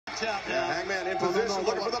watch out now. Yeah, Hangman in position,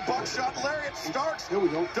 looking for the buckshot lariat. Starks. Here we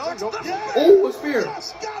go. Ducks. Yeah. Oh, a spear.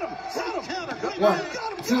 Yes, got him. Got him.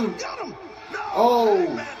 One, two. Got him. No, Oh.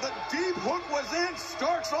 Hangman, the deep hook was in.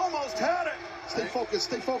 Starks almost had it. Stay focused.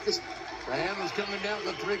 Stay focused. The hand was coming down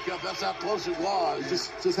with the 3 count. That's how close it was. He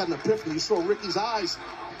just had an epiphany. You saw Ricky's eyes.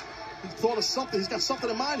 He thought of something. He's got something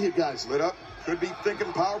in mind here, guys. Lit up. Could be thinking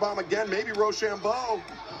powerbomb again. Maybe Rochambeau.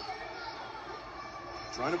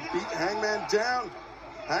 Trying to beat Hangman down.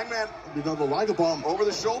 Hangman. Another Liger bomb. Over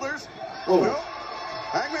the shoulders. Oh. No.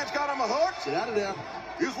 Hangman's got him a hook. Get out of there.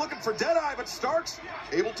 He was looking for Deadeye, but Starks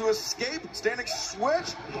able to escape. Standing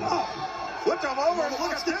switch. Oh. Flipped him over.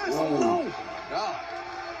 Look at this. Oh, no. God.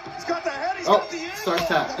 He's got the head. He's Oh, got the ankle. Starks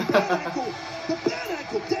tap. The bad ankle. The bad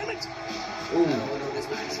ankle. Damn it. Ooh.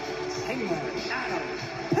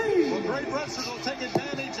 Well, great wrestlers will take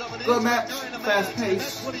advantage of an Good match, during the fast match, and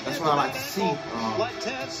pace. what he That's did what I with like that to see. ankle, like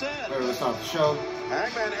Tad said. Where we start the show.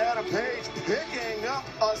 Hangman Adam Page picking up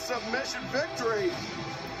a submission victory.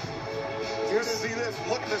 You see this,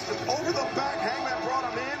 look at this, just over the back. Hangman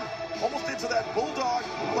brought him in, almost into that bulldog,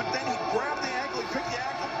 but then he grabbed the ankle, he picked the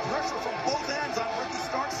ankle, pressure from both ends on Ricky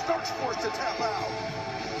Starks. Starks forced to tap out.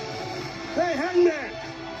 Hey, Hangman.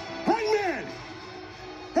 Hangman.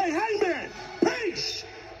 Hey, Hangman. Page.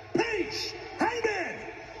 Page. Hangman.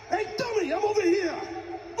 Hey, dummy, I'm over here.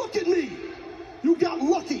 Look at me. You got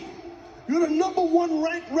lucky. You're the #1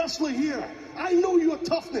 ranked wrestler here. I know your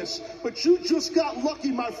toughness, but you just got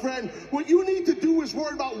lucky, my friend. What you need to do is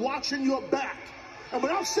worry about watching your back. And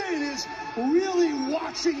what I'm saying is really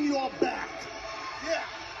watching your back. Yeah.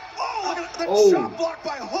 Oh, look at the Oh. chop block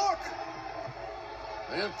by Hook.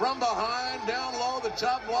 And from behind, down low, the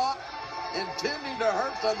chop block, intending to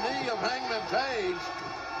hurt the knee of Hangman Page.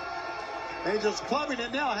 They just clubbing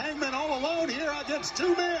it now. Hangman all alone here against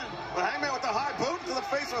 2 men. But Hangman with the high boot to the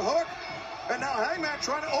face of Hook. And now Hangman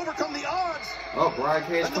trying to overcome the odds. Oh, Brian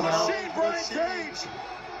Cage And the coming out. machine, Brian Cage.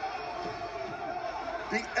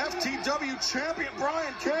 The FTW champion,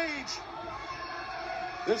 Brian Cage.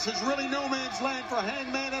 This is really no man's land for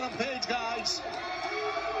Hangman Adam Page, guys.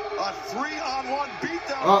 A 3-on-1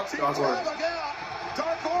 beatdown. Oh, Team Dark Order. Look out.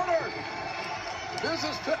 Dark Order.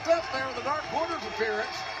 Business picked up there with the Dark Order's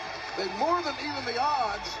appearance. They more than even the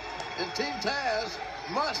odds, and Team Taz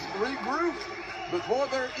must regroup before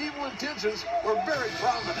their evil intentions were very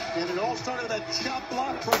prominent. And it all started with that chop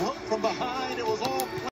block from Hook from behind. It was all